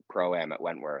Championship Pro-Am at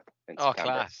Wentworth in September.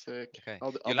 Class. Sick. Okay.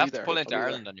 You'll have to pull into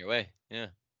Ireland on your way. Yeah.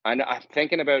 I'm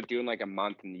thinking about doing like a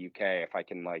month in the UK if I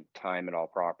can like time it all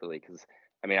properly. Because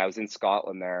I mean, I was in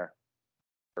Scotland there,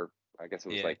 or I guess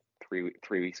it was like three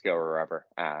weeks ago or wherever.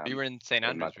 You were in St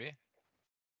Andrews, were you?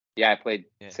 Yeah, I played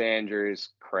St Andrews,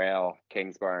 Crail,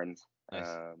 Kingsbarns. Nice.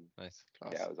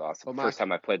 Yeah, it was awesome. First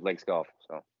time I played links golf.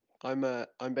 So.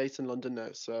 I'm based in London now,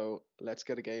 so let's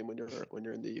get a game when you're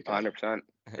in the UK. 100%.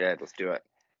 Yeah, let's do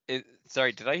it.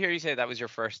 Sorry, did I hear you say that was your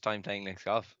first time playing links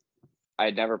golf?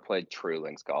 I never played true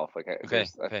links golf. Like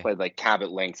I've played like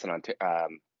Cabot Links in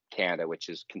Canada, which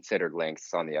is considered links.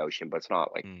 It's on the ocean, but it's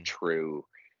not like true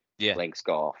links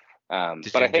golf.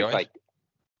 But I think like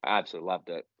I absolutely loved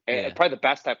it. And probably the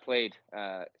best I've played.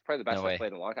 Probably the best I've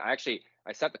played in a long time.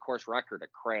 I set the course record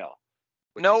at Crail.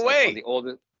 No way. Like the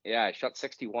oldest. Yeah, I shot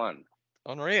 61.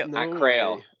 Unreal. At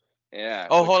Crail. Yeah.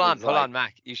 Oh, hold on,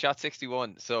 Mac. You shot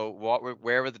 61. So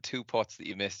where were the 2 putts that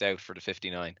you missed out for the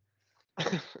 59?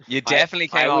 You definitely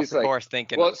came off the course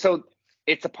thinking. Well, so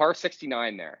it's a par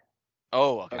 69 there.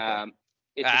 Oh, okay.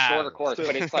 It's a shorter course,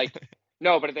 but it's like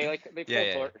no, but they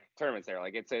play tournaments there.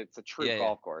 Like it's a true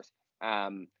golf course.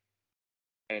 And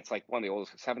it's like one of the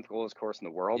oldest, 7th oldest course in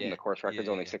the world, and the course record's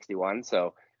only 61.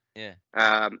 So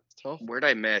where'd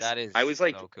I miss? I was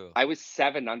like, so cool. I was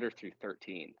 7 under through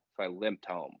 13, so I limped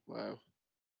home. Wow.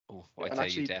 Oh,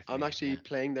 I'm actually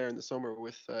playing there in the summer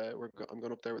with I'm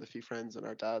going up there with a few friends and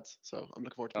our dads, so I'm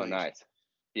looking forward to playing. Oh, nice.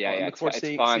 Yeah, it's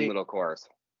a fun little course.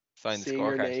 Seeing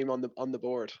your name on the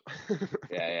board.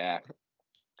 Yeah.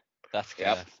 That's good.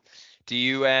 Yep. Do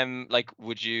you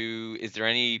is there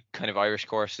any kind of Irish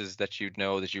courses that you'd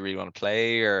know that you really want to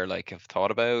play or like have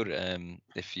thought about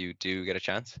if you do get a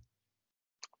chance?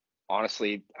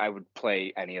 Honestly, I would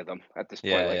play any of them at this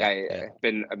point. I've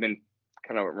been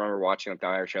kind of remember watching like the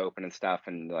Irish Open and stuff,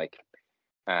 and like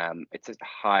it's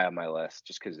high on my list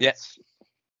just because it's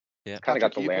kind of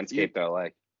got the landscape though.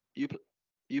 Like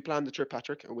you plan the trip,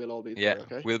 Patrick, and we'll all be there.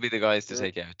 Okay, we'll be the guys to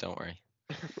take you out. Don't worry.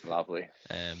 Lovely.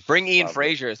 Bring Ian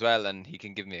Fraser as well, and he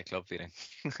can give me a club feeding.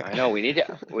 I know we need to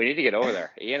get over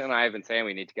there. Ian and I have been saying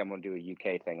we need to get him to do a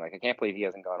UK thing. Like I can't believe he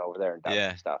hasn't gone over there and done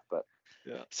some stuff. But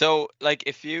so like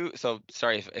if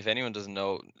anyone doesn't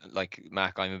know, like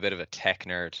Mac, I'm a bit of a tech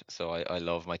nerd, so I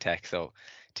love my tech. So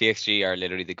TXG are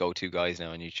literally the go-to guys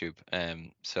now on YouTube.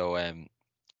 So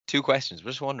 2 questions.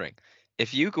 We're just wondering,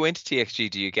 if you go into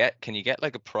TXG, can you get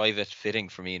like a private fitting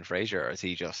from Ian Fraser, or is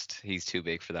he's too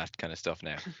big for that kind of stuff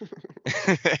now?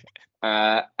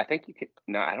 I think you could.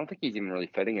 No, I don't think he's even really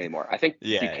fitting anymore. I think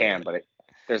you can, but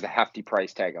there's a hefty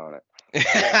price tag on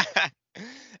it.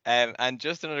 And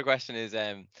just another question is,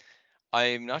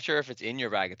 I'm not sure if it's in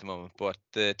your bag at the moment, but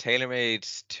the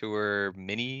TaylorMade Tour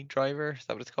Mini Driver, is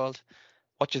that what it's called?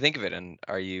 What do you think of it, and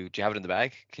do you have it in the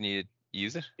bag? Can you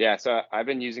use it? Yeah, so I've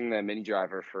been using the Mini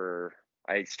Driver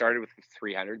I started with the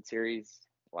 300 series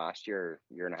last year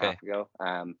and a half ago.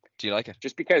 Do you like it?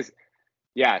 Just because,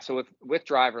 so with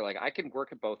driver, like I can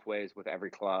work it both ways with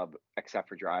every club except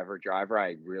for driver. Driver,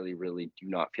 I really, really do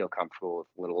not feel comfortable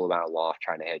with little amount of loft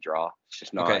trying to hit draw. It's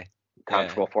just not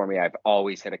comfortable for me. I've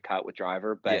always hit a cut with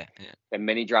driver, but the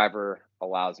Mini Driver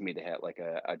allows me to hit like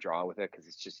a draw with it because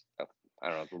it's just, I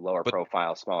don't know, the lower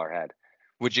profile, smaller head.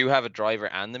 Would you have a driver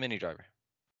and the Mini Driver?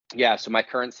 Yeah, so my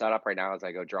current setup right now is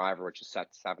I go driver, which is set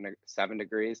to 7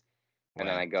 degrees, and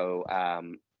then I go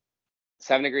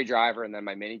 7-degree driver, and then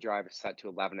my Mini Driver is set to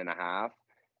 11.5,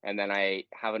 and then I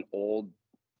have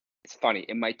it's funny,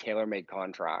 in my TaylorMade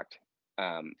contract,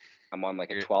 I'm on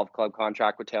like a 12 club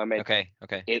contract with TaylorMade.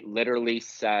 Okay. It literally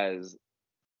says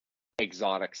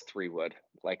exotics 3-wood.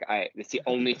 Like it's the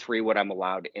only 3-wood I'm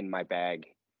allowed in my bag.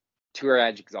 Tour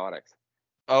Edge exotics.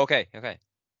 Oh, okay.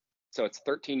 So it's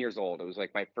 13 years old. It was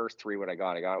like my first 3-wood I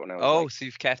got. I got it when I was so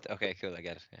you've kept. Okay, cool. I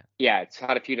get it. Yeah, it's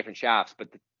had a few different shafts, but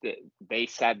they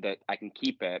said that I can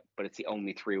keep it, but it's the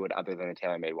only 3-wood other than a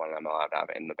TaylorMade one I'm allowed to have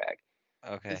it in the bag.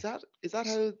 Okay. Is that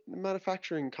how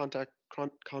manufacturing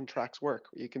contracts work?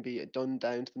 You can be done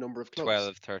down to the number of clubs.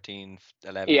 12, 13,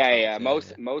 11. Yeah.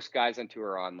 Most guys on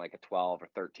tour are on like a 12 or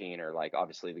 13, or like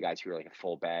obviously the guys who are like a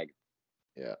full bag.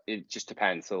 Yeah. It just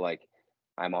depends. So like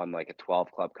I'm on like a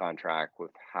 12 club contract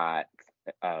with hats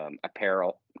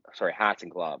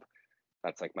and glove.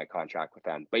 That's like my contract with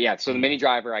them. But yeah, so the Mini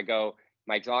Driver,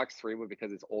 my exotics 3-wood,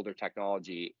 because it's older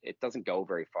technology, it doesn't go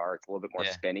very far. It's a little bit more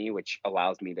spinny, which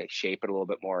allows me to shape it a little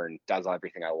bit more and does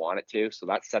everything I want it to. So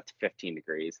that's set to 15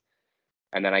 degrees.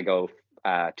 And then I go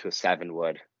to a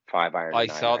 7-wood 5-iron. I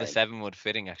saw the 7-wood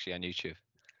fitting actually on YouTube.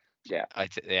 Yeah. That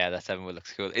 7-wood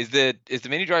looks cool. Is the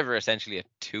Mini Driver essentially a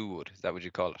 2-wood? Is that what you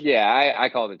call it? Yeah, I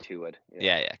call it a 2-wood.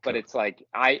 Yeah. Cool. But it's like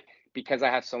because I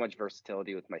have so much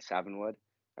versatility with my 7-wood,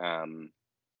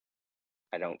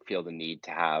 I don't feel the need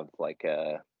to have like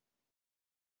a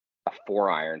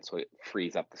 4-iron, so it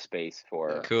frees up the space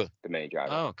for the Mini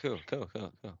Driver. Oh, cool.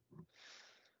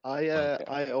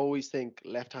 I always think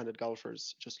left-handed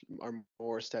golfers just are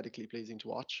more aesthetically pleasing to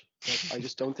watch. But I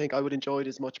just don't think I would enjoy it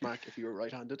as much, Mac, if you were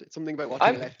right-handed. It's something about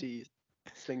watching lefties.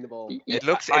 sling the ball. It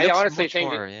looks honestly much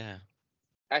think more, yeah.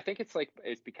 I think it's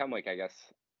become like, I guess,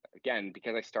 again,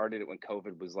 because I started it when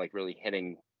COVID was like really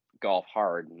hitting golf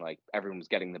hard and like everyone was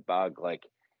getting the bug, like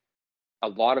a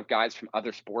lot of guys from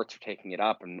other sports are taking it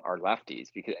up and are lefties,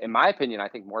 because in my opinion, I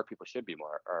think more people should be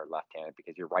more or left-handed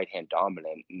because you're right-hand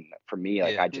dominant. And for me,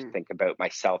 like I just think about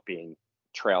myself being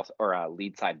trail or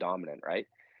lead side dominant, right?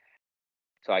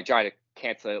 So I try to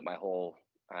cancel out my whole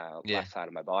left side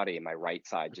of my body, and my right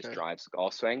side just drives the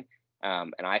golf swing.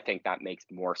 And I think that makes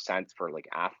more sense for like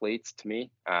athletes to me.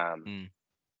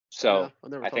 So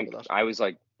I think I was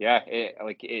like,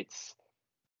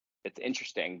 it's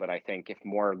interesting, but I think if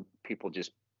more people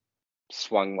just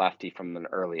swung lefty from an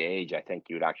early age, I think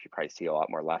you would actually probably see a lot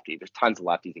more lefty. There's tons of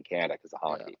lefties in Canada because of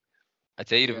hockey. I'd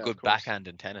say you'd have a good backhand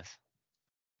in tennis.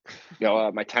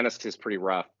 My tennis is pretty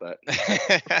rough, but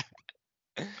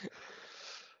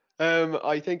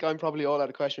I think I'm probably all out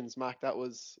of questions, Mac. That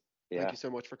was thank you so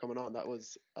much for coming on. That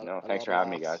was thanks for having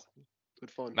me, guys.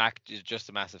 Good fun. Mac, just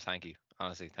a massive thank you.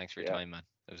 Honestly, thanks for your time, man.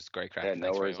 It was great crack. Yeah,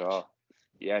 no worries at all.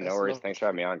 Yeah, no worries. Thanks for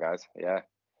having me on, guys. Yeah.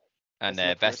 And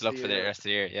best luck for the rest of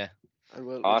the year. Yeah. And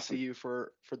we'll see you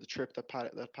for the trip that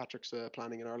Patrick's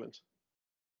planning in Ireland.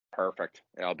 Perfect.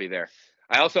 Yeah, I'll be there.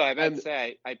 I meant to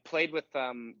say I played with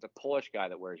the Polish guy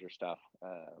that wears your stuff.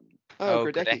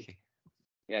 Gradecki.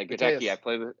 Yeah, Gradecki.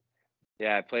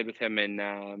 I played with him in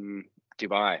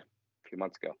Dubai a few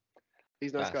months ago.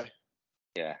 He's a nice guy.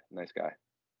 Yeah, nice guy.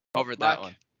 Covered that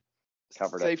one.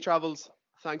 Covered Safe travels.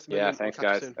 Thanks a million. Yeah, thanks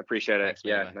guys. Appreciate it.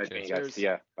 Thanks, nice meeting you guys. guys. See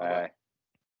ya. Bye.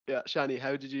 Yeah, Shani,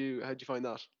 how'd you find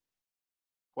that?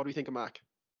 What do you think of Mac?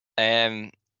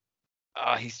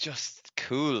 He's just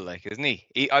cool, like, isn't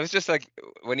he? I was just like,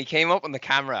 when he came up on the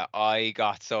camera, I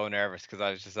got so nervous because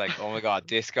I was just like, oh my god,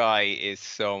 this guy is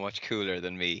so much cooler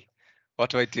than me. What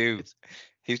do I do?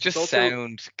 He's just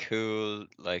sound cool,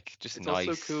 like just it's nice.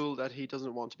 It's also cool that he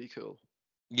doesn't want to be cool.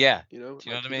 Yeah. You know, do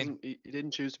you know what I mean? He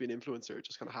didn't choose to be an influencer. It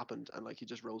just kind of happened, and like he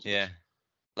just rose with it.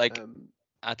 Like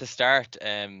at the start,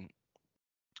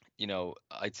 you know,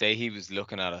 I'd say he was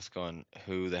looking at us going,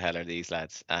 who the hell are these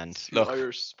lads? And look,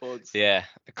 Irish spuds. Yeah,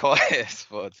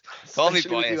 spuds. Call me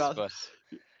biased, but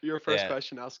your first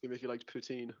question, ask him if you liked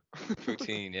poutine.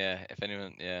 Poutine, yeah. If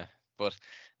anyone, yeah. But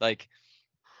like,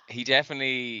 he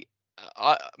definitely.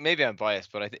 Maybe I'm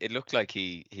biased, but it looked like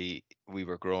we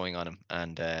were growing on him.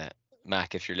 And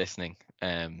Mac, if you're listening,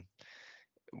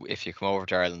 if you come over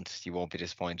to Ireland, you won't be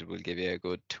disappointed. We'll give you a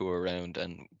good tour around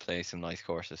and play some nice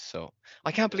courses. So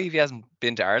I can't believe he hasn't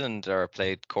been to Ireland or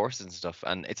played courses and stuff.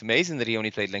 And it's amazing that he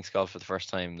only played links golf for the first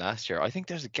time last year. I think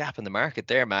there's a gap in the market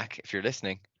there, Mac, if you're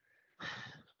listening.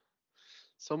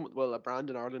 A brand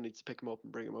in Ireland needs to pick him up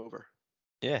and bring him over.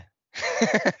 Yeah.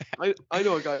 I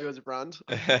know a guy who has a brand.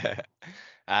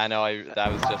 I know. I really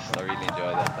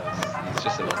enjoyed that. He's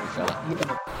just a lovely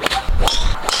fella.